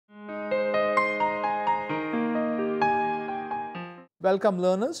Welcome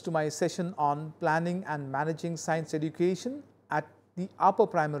learners to my session on planning and managing science education at the upper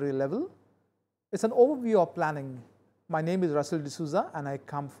primary level. It's an overview of planning. My name is Russell D'Souza and I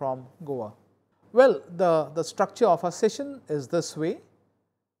come from Goa. Well, the structure of our session is this way.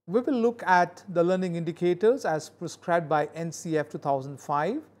 We will look at the learning indicators as prescribed by NCF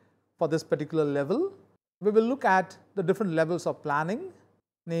 2005 for this particular level. We will look at the different levels of planning,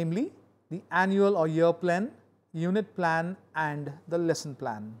 namely the annual or year plan, unit plan and the lesson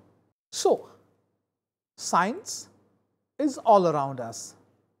plan. So, science is all around us.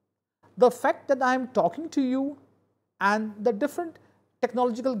 The fact that I am talking to you and the different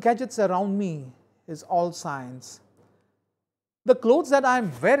technological gadgets around me is all science. The clothes that I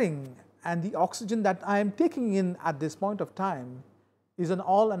am wearing and the oxygen that I am taking in at this point of time is an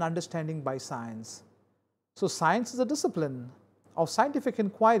understanding by science. So, science is a discipline of scientific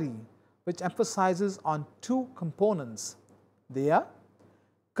inquiry which emphasizes on two components. They are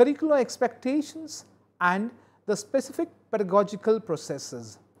curricular expectations and the specific pedagogical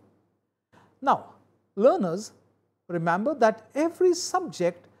processes. Now, learners, remember that every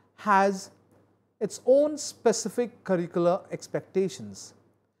subject has its own specific curricular expectations.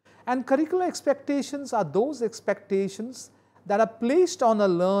 And curricular expectations are those expectations that are placed on a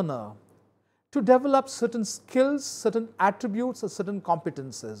learner to develop certain skills, certain attributes or certain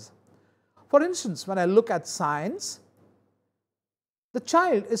competences. For instance, when I look at science, the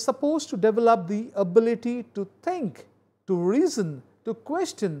child is supposed to develop the ability to think, to reason, to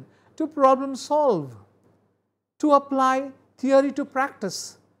question, to problem solve, to apply theory to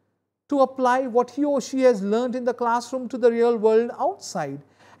practice, to apply what he or she has learned in the classroom to the real world outside,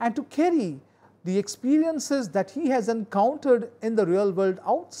 and to carry the experiences that he has encountered in the real world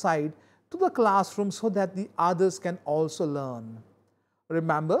outside to the classroom so that the others can also learn.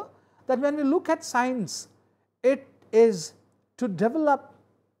 Remember that when we look at science, it is to develop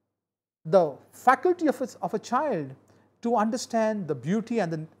the faculty of a child to understand the beauty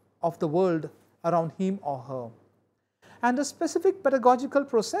of the world around him or her. And the specific pedagogical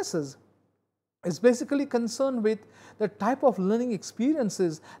processes is basically concerned with the type of learning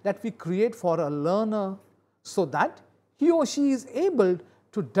experiences that we create for a learner so that he or she is able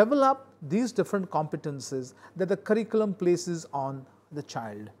to develop these different competences that the curriculum places on the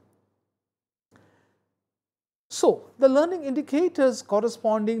child. So, the learning indicators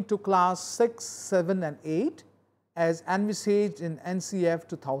corresponding to class 6, 7 and 8 as envisaged in NCF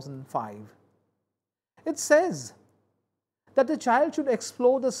 2005. It says that the child should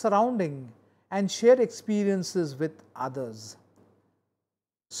explore the surrounding and share experiences with others.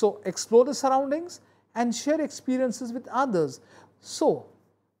 So, explore the surroundings and share experiences with others. So,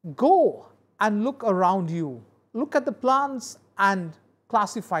 go and look around you. Look at the plants and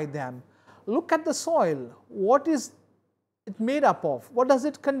classify them. Look at the soil. What is it made up of? What does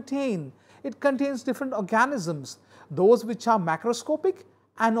it contain? It contains different organisms, those which are macroscopic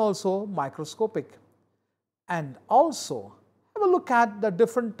and also microscopic. And also have a look at the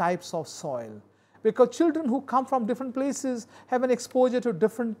different types of soil, because children who come from different places have an exposure to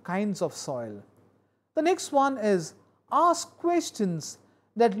different kinds of soil. The next one is ask questions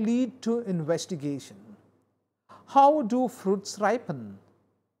that lead to investigation. How do fruits ripen?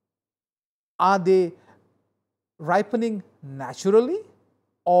 Are they ripening naturally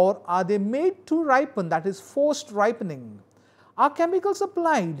or are they made to ripen, that is forced ripening? Are chemicals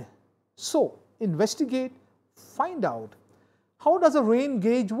applied? So, investigate, find out. How does a rain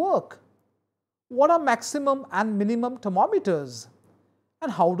gauge work? What are maximum and minimum thermometers?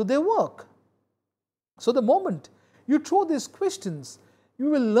 And how do they work? So, the moment you throw these questions, you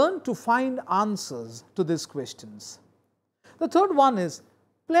will learn to find answers to these questions. The third one is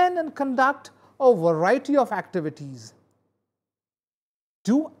plan and conduct a variety of activities.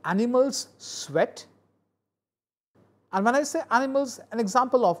 Do animals sweat? And when I say animals, an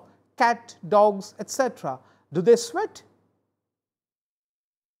example of cat, dogs, etc. Do they sweat?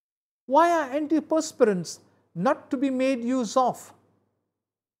 Why are antiperspirants not to be made use of?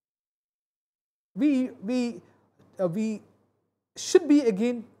 We should be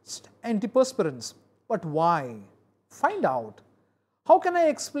against antiperspirants, but why? Find out. How can I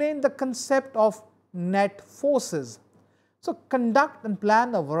explain the concept of net forces? So, conduct and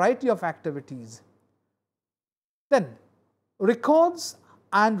plan a variety of activities. Then, records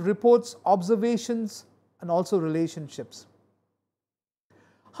and reports observations and also relationships.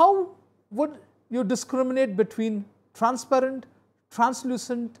 How would you discriminate between transparent,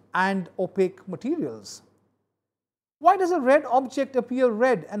 translucent and opaque materials? Why does a red object appear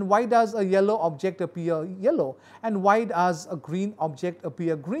red and why does a yellow object appear yellow and why does a green object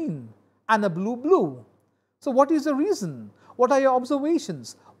appear green and a blue blue? So what is the reason? What are your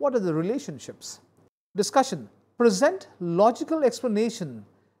observations? What are the relationships? Discussion. Present logical explanation.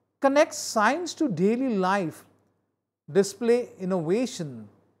 Connect science to daily life. Display innovation,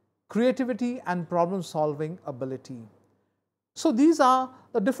 creativity and problem-solving ability. So these are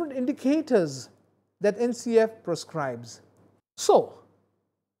the different indicators that NCF prescribes. So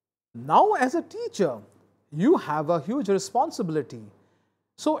now as a teacher, you have a huge responsibility.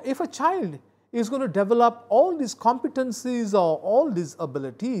 So if a child is going to develop all these competencies or all these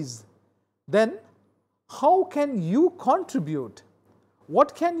abilities, then how can you contribute?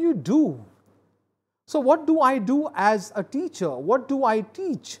 What can you do? So what do I do as a teacher? What do I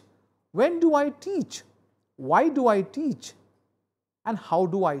teach? When do I teach? Why do I teach? And how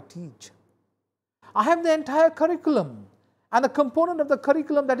do I teach? I have the entire curriculum and a component of the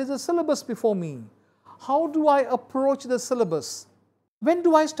curriculum that is a syllabus before me. How do I approach the syllabus? When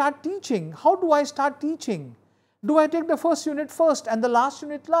do I start teaching? How do I start teaching? Do I take the first unit first and the last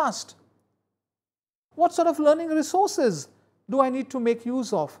unit last? What sort of learning resources do I need to make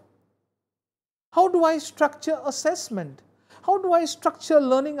use of? How do I structure assessment? How do I structure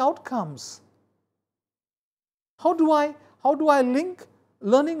learning outcomes? How do I link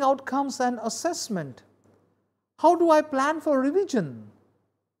learning outcomes and assessment? How do I plan for revision?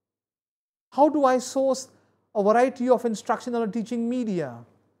 How do I source a variety of instructional and teaching media?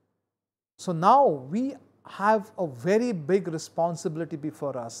 So now we have a very big responsibility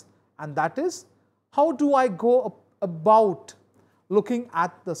before us, and that is, how do I go about looking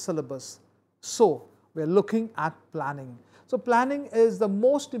at the syllabus? So we're looking at planning. So planning is the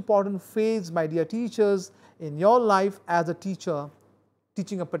most important phase, my dear teachers, in your life as a teacher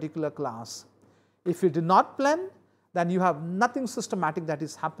teaching a particular class. If you do not plan, then you have nothing systematic that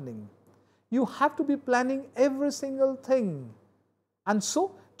is happening. You have to be planning every single thing. And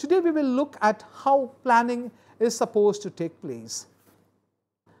so today we will look at how planning is supposed to take place.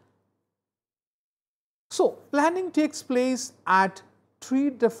 So planning takes place at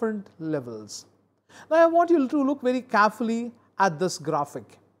 3 different levels. Now I want you to look very carefully at this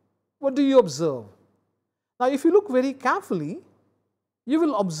graphic. What do you observe? Now if you look very carefully, you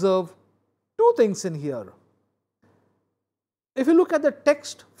will observe 2 things in here. If you look at the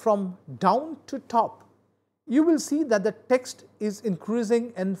text from down to top, you will see that the text is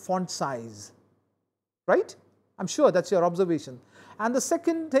increasing in font size, right? I'm sure that's your observation. And the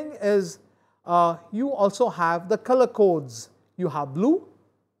second thing is you also have the color codes. You have blue,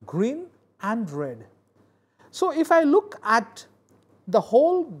 green and red. So if I look at the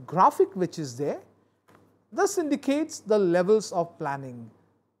whole graphic which is there, this indicates the levels of planning.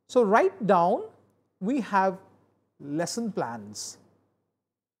 So right down we have lesson plans.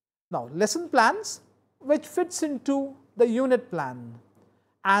 Now lesson plans which fits into the unit plan,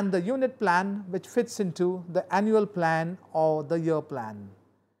 and the unit plan which fits into the annual plan or the year plan.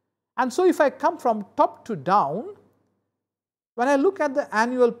 And so if I come from top to down, when I look at the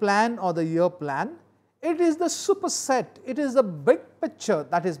annual plan or the year plan, it is the superset, it is the big picture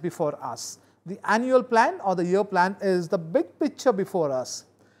that is before us. The annual plan or the year plan is the big picture before us.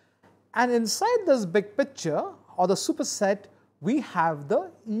 And inside this big picture or the superset, we have the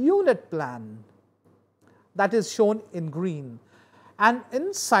unit plan that is shown in green. And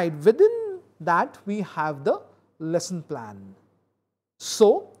inside, within that, we have the lesson plan.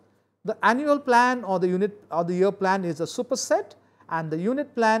 So the annual plan or the unit or the year plan is a superset, and the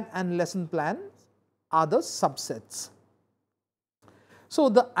unit plan and lesson plan are the subsets. So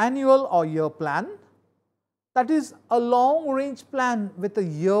the annual or year plan, that is a long range plan with a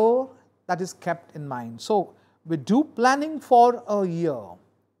year that is kept in mind. So we do planning for a year,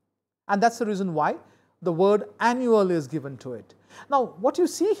 and that's the reason why the word annual is given to it. Now what you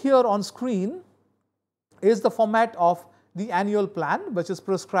see here on screen is the format of the annual plan which is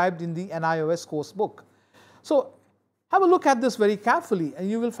prescribed in the NIOS course book. So have a look at this very carefully and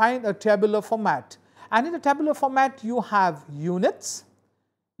you will find a tabular format, and in the tabular format you have units,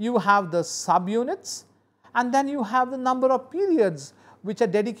 you have the subunits, and then you have the number of periods which are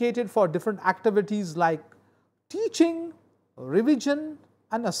dedicated for different activities like teaching, revision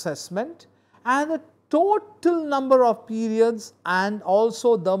and assessment, and the total number of periods and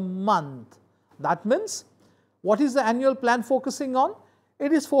also the month. That means, what is the annual plan focusing on?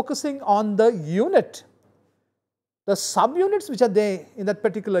 It is focusing on the unit, the subunits which are there in that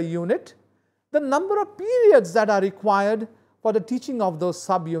particular unit, the number of periods that are required for the teaching of those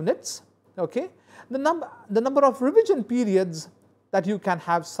subunits, okay? The number of revision periods that you can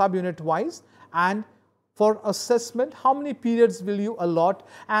have subunit wise, and for assessment, how many periods will you allot,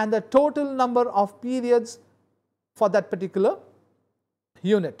 and the total number of periods for that particular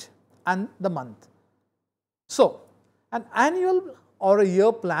unit and the month. So An annual or a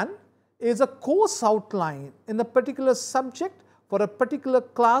year plan is a course outline in a particular subject for a particular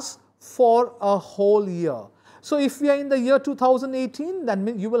class for a whole year. So, if we are in the year 2018,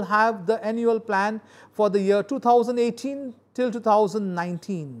 then you will have the annual plan for the year 2018 till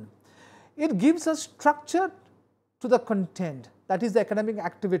 2019. It gives a structure to the content, that is the academic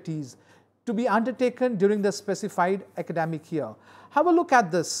activities to be undertaken during the specified academic year. Have a look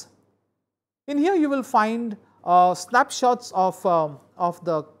at this. In here you will find snapshots of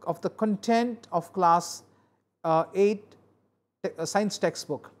the content of class 8 science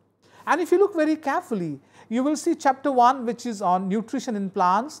textbook. And if you look very carefully, you will see chapter 1 which is on nutrition in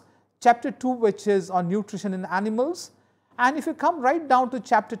plants, chapter 2 which is on nutrition in animals, and if you come right down to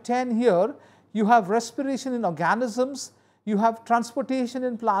chapter 10 here, you have respiration in organisms, you have transportation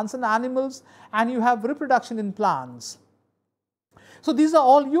in plants and animals, and you have reproduction in plants. So, these are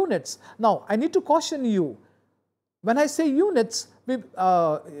all units. Now, I need to caution you, when I say units, you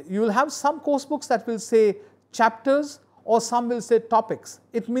will have some course books that will say chapters or some will say topics.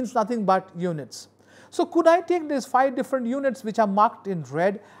 It means nothing but units. So, could I take these 5 different units which are marked in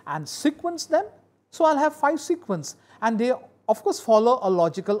red and sequence them? So, I will have 5 sequence and they of course follow a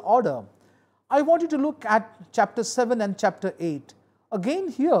logical order. I want you to look at chapter 7 and chapter 8. Again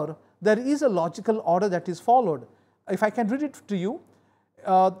here there is a logical order that is followed. If I can read it to you,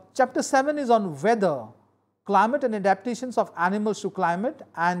 chapter 7 is on weather, climate and adaptations of animals to climate,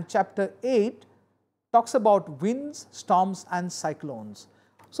 and chapter 8 talks about winds, storms and cyclones.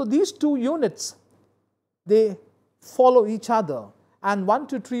 So, these 2 units, they follow each other, and 1,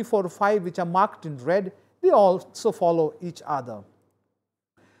 2, 3, 4, 5 which are marked in red, they also follow each other.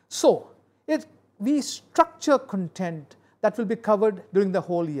 So, we structure content that will be covered during the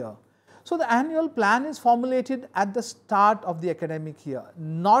whole year. So, the annual plan is formulated at the start of the academic year,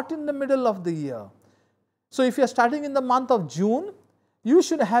 not in the middle of the year. So, if you are starting in the month of June, you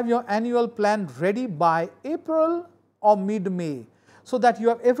should have your annual plan ready by April or mid-May, so that you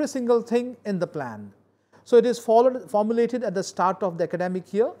have every single thing in the plan. So, it is formulated at the start of the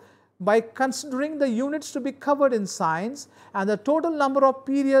academic year by considering the units to be covered in science and the total number of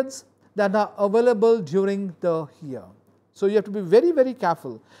periods that are available during the year. So, you have to be very, very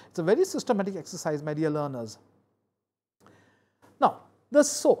careful. It is a very systematic exercise, my dear learners. Now, the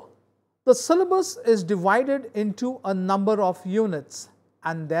syllabus is divided into a number of units,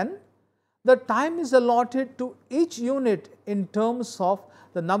 and then the time is allotted to each unit in terms of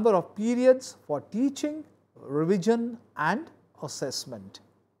the number of periods for teaching, revision and assessment.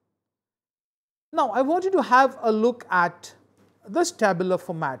 Now, I want you to have a look at this tabular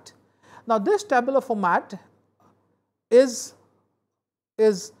format. Now, this tabular format gives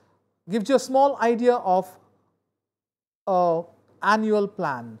you a small idea of annual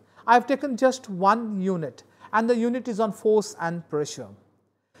plan. I have taken just one unit, and the unit is on force and pressure.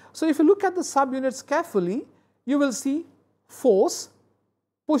 So, if you look at the subunits carefully, you will see force,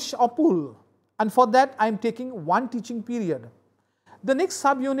 push or pull, and for that I am taking 1 teaching period. The next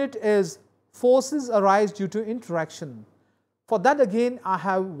subunit is forces arise due to interaction. For that again I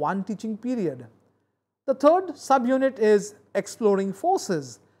have 1 teaching period. The third subunit is exploring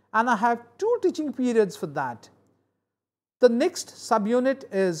forces, and I have 2 teaching periods for that. The next subunit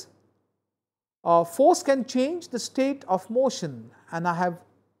is force can change the state of motion, and I have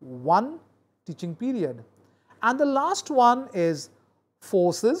 1 teaching period. And the last one is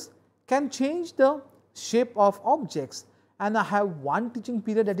forces can change the shape of objects, and I have 1 teaching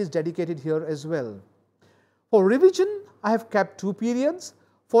period that is dedicated here as well. For revision, I have kept 2 periods.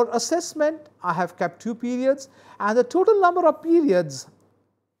 For assessment, I have kept 2 periods, and the total number of periods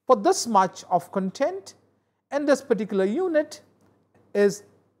for this much of content in this particular unit is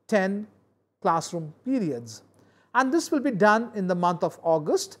 10 classroom periods. And this will be done in the month of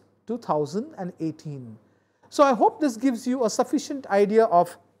August 2018. So, I hope this gives you a sufficient idea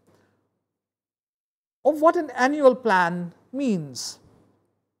of what an annual plan means.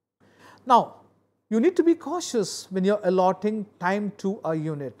 Now, you need to be cautious when you are allotting time to a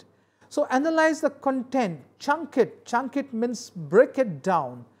unit. So, analyze the content, chunk it means break it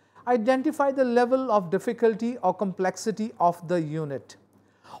down, identify the level of difficulty or complexity of the unit.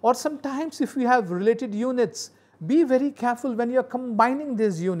 Or sometimes if we have related units, be very careful when you are combining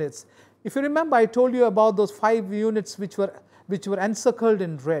these units. If you remember, I told you about those 5 units which were encircled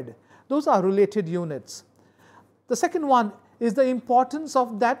in red. Those are related units. The second one is the importance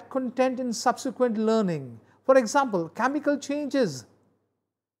of that content in subsequent learning. For example, chemical changes,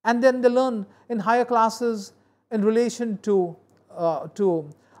 and then they learn in higher classes in relation to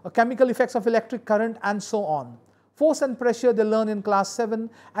chemical effects of electric current and so on. Force and pressure they learn in class 7,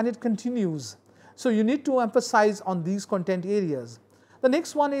 and it continues. So you need to emphasize on these content areas. The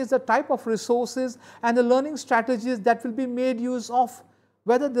next one is the type of resources and the learning strategies that will be made use of,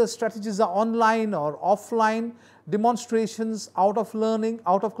 whether the strategies are online or offline, demonstrations, out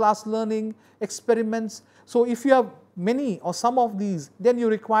of class learning, experiments. So if you have many or some of these, then you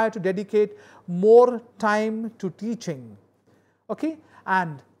require to dedicate more time to teaching. Okay?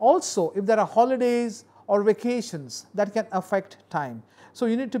 And also if there are holidays or vacations, that can affect time. So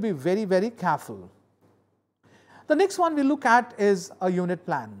you need to be very, very careful. The next one we look at is a unit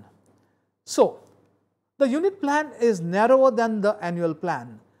plan. So the unit plan is narrower than the annual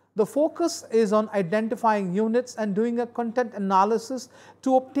plan. The focus is on identifying units and doing a content analysis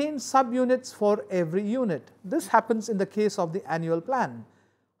to obtain subunits for every unit. This happens in the case of the annual plan.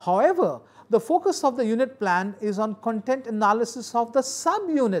 However, the focus of the unit plan is on content analysis of the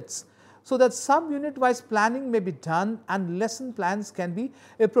subunits, so that subunit-wise planning may be done and lesson plans can be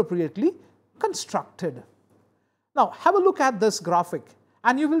appropriately constructed. Now, have a look at this graphic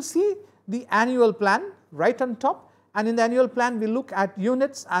and you will see the annual plan right on top, and in the annual plan we look at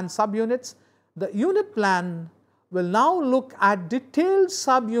units and subunits. The unit plan will now look at detailed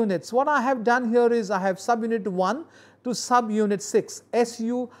subunits. What I have done here is I have subunit 1 to subunit 6.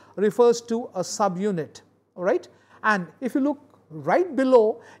 SU refers to a subunit, all right? And if you look right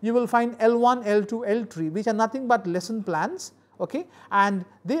below, you will find L1, L2, L3, which are nothing but lesson plans, okay? And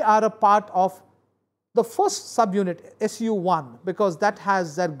they are a part of the first subunit, SU1, because that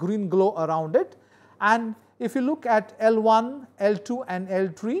has that green glow around it. And if you look at L1, L2 and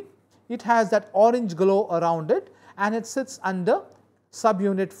L3, it has that orange glow around it and it sits under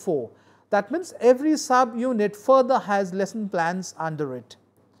subunit 4. That means every subunit further has lesson plans under it.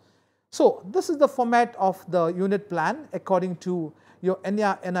 So this is the format of the unit plan according to your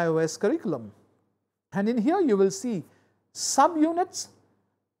NIOS curriculum. And in here you will see subunits,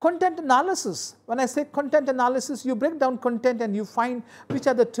 content analysis. When I say content analysis, you break down content and you find which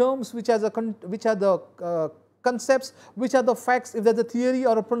are the terms, which are the concepts, which are the facts, if there is a theory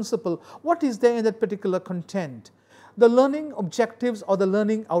or a principle, what is there in that particular content. The learning objectives or the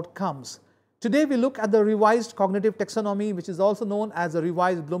learning outcomes. Today we look at the revised cognitive taxonomy, which is also known as the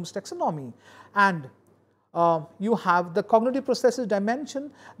revised Bloom's taxonomy. And you have the cognitive processes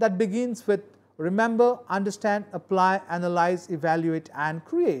dimension that begins with remember, understand, apply, analyze, evaluate and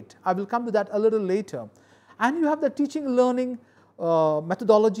create. I will come to that a little later. And you have the teaching learning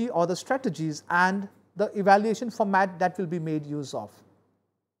methodology or the strategies and the evaluation format that will be made use of.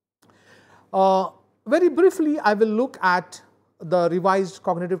 Very briefly, I will look at the revised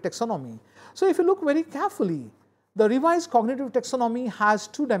cognitive taxonomy. So if you look very carefully, the revised cognitive taxonomy has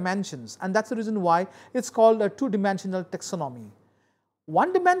two dimensions, and that's the reason why it's called a two-dimensional taxonomy.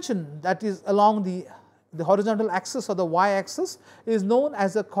 One dimension that is along the horizontal axis or the y-axis is known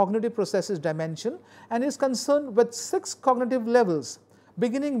as the cognitive processes dimension and is concerned with 6 cognitive levels,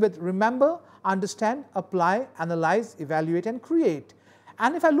 beginning with remember, understand, apply, analyze, evaluate and create.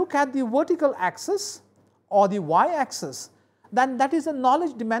 And if I look at the vertical axis or the y-axis, then that is a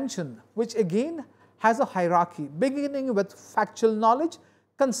knowledge dimension, which again has a hierarchy beginning with factual knowledge,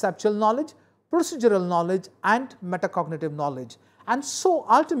 conceptual knowledge, procedural knowledge and metacognitive knowledge. And so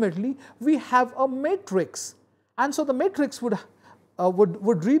ultimately we have a matrix, and so the matrix would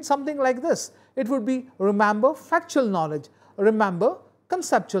read something like this. It would be remember factual knowledge, remember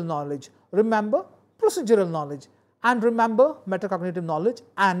conceptual knowledge, remember procedural knowledge and remember metacognitive knowledge,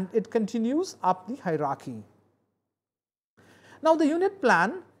 and it continues up the hierarchy. Now the unit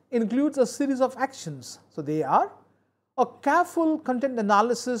plan includes a series of actions. So they are a careful content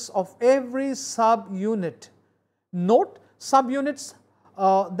analysis of every subunit. Note subunits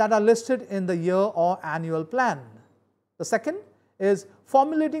that are listed in the year or annual plan. The second is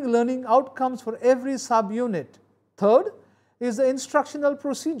formulating learning outcomes for every subunit. Third is the instructional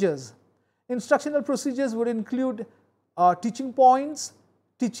procedures. Instructional procedures would include teaching points,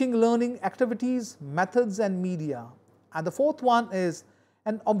 teaching learning activities, methods and media. And the fourth one is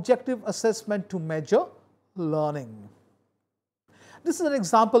an objective assessment to measure learning. This is an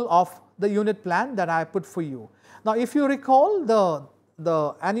example of the unit plan that I put for you. Now, if you recall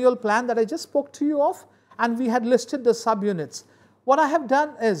the annual plan that I just spoke to you of, and we had listed the subunits, what I have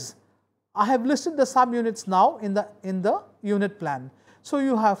done is I have listed the subunits now in the unit plan. So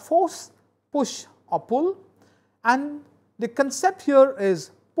you have force, push or pull, and the concept here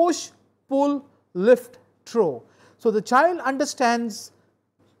is push, pull, lift, throw. So the child understands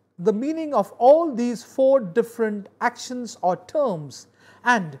the meaning of all these 4 different actions or terms,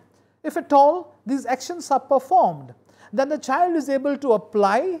 and if at all these actions are performed, then the child is able to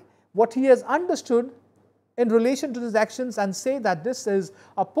apply what he has understood in relation to these actions and say that this is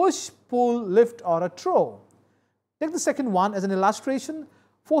a push, pull, lift or a throw. Take the second one as an illustration.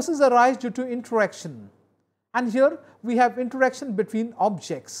 Forces arise due to interaction. And here we have interaction between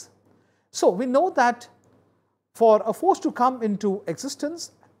objects. So we know that for a force to come into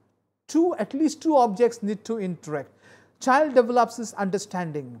existence, at least two objects need to interact. Child develops this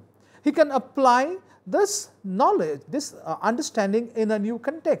understanding. He can apply this knowledge, this understanding in a new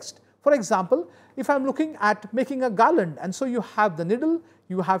context. For example, if I am looking at making a garland, and so you have the needle,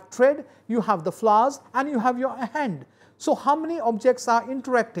 you have thread, you have the flowers and you have your hand. So how many objects are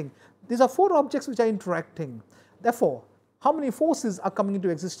interacting? These are four objects which are interacting. Therefore, how many forces are coming into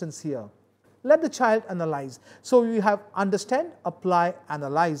existence here? Let the child analyze. So we have understand, apply,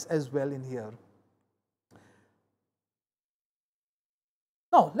 analyze as well in here.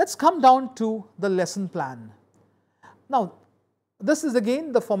 Now let's come down to the lesson plan. Now this is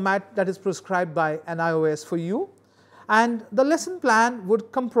again the format that is prescribed by NIOS for you, and the lesson plan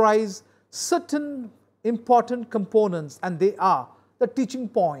would comprise certain important components, and they are the teaching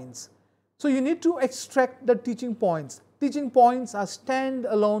points. So you need to extract the teaching points. Teaching points are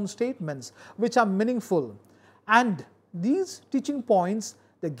stand-alone statements which are meaningful, and these teaching points,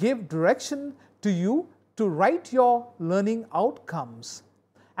 they give direction to you to write your learning outcomes,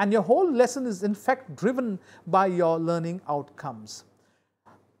 and your whole lesson is in fact driven by your learning outcomes.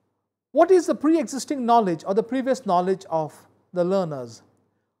 What is the pre-existing knowledge or the previous knowledge of the learners?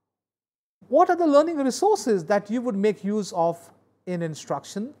 What are the learning resources that you would make use of in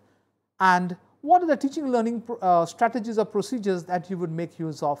instruction, and what are the teaching learning strategies or procedures that you would make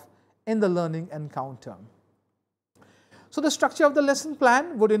use of in the learning encounter? So the structure of the lesson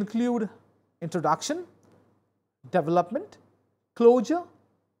plan would include introduction, development, closure,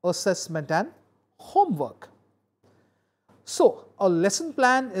 assessment and homework. So a lesson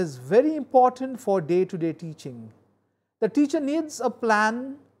plan is very important for day-to-day teaching. The teacher needs a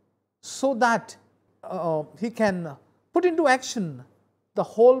plan so that he can put into action the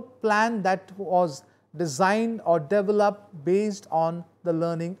whole plan that was designed or developed based on the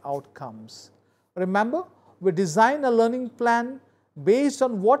learning outcomes. Remember, we design a learning plan based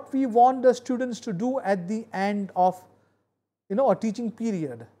on what we want the students to do at the end of a teaching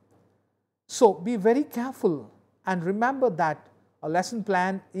period. So be very careful and remember that a lesson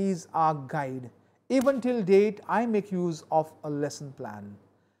plan is our guide. Even till date, I make use of a lesson plan.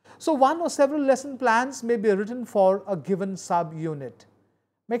 So one or several lesson plans may be written for a given sub-unit.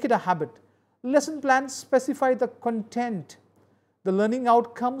 Make it a habit. Lesson plans specify the content, the learning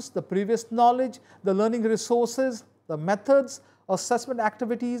outcomes, the previous knowledge, the learning resources, the methods, assessment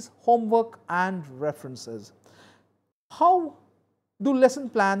activities, homework and references. How do lesson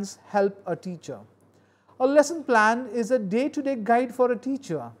plans help a teacher? A lesson plan is a day-to-day guide for a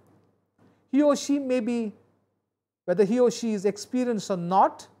teacher. He or she may be, whether he or she is experienced or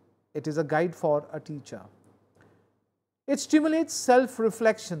not, it is a guide for a teacher. It stimulates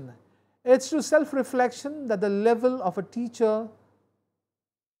self-reflection. It's through self-reflection that the level of a teacher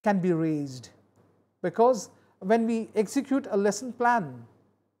can be raised. Because when we execute a lesson plan,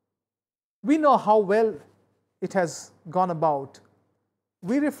 we know how well it has gone about.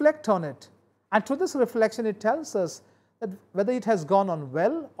 We reflect on it, and through this reflection it tells us that whether it has gone on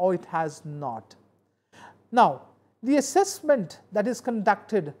well or it has not. Now, the assessment that is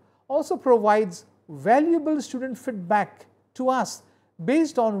conducted also provides valuable student feedback to us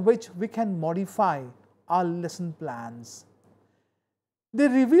based on which we can modify our lesson plans. They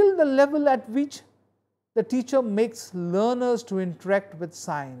reveal the level at which the teacher makes learners to interact with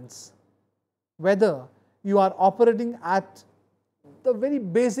science, whether you are operating at the very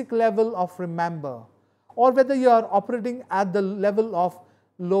basic level of remember, or whether you are operating at the level of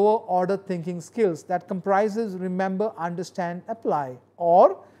lower order thinking skills that comprises remember, understand, apply,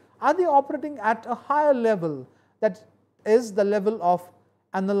 or are they operating at a higher level that is the level of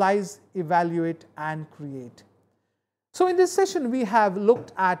analyze, evaluate and create. So in this session we have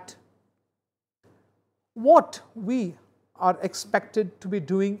looked at what we are expected to be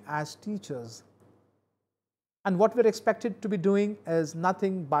doing as teachers. And what we are expected to be doing is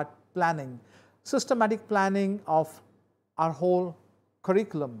nothing but planning, systematic planning of our whole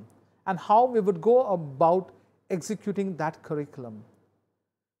curriculum and how we would go about executing that curriculum.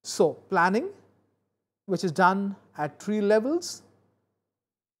 So planning, which is done at 3 levels,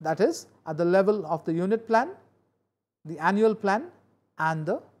 that is at the level of the unit plan, the annual plan and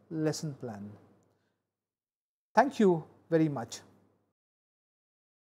the lesson plan. Thank you very much.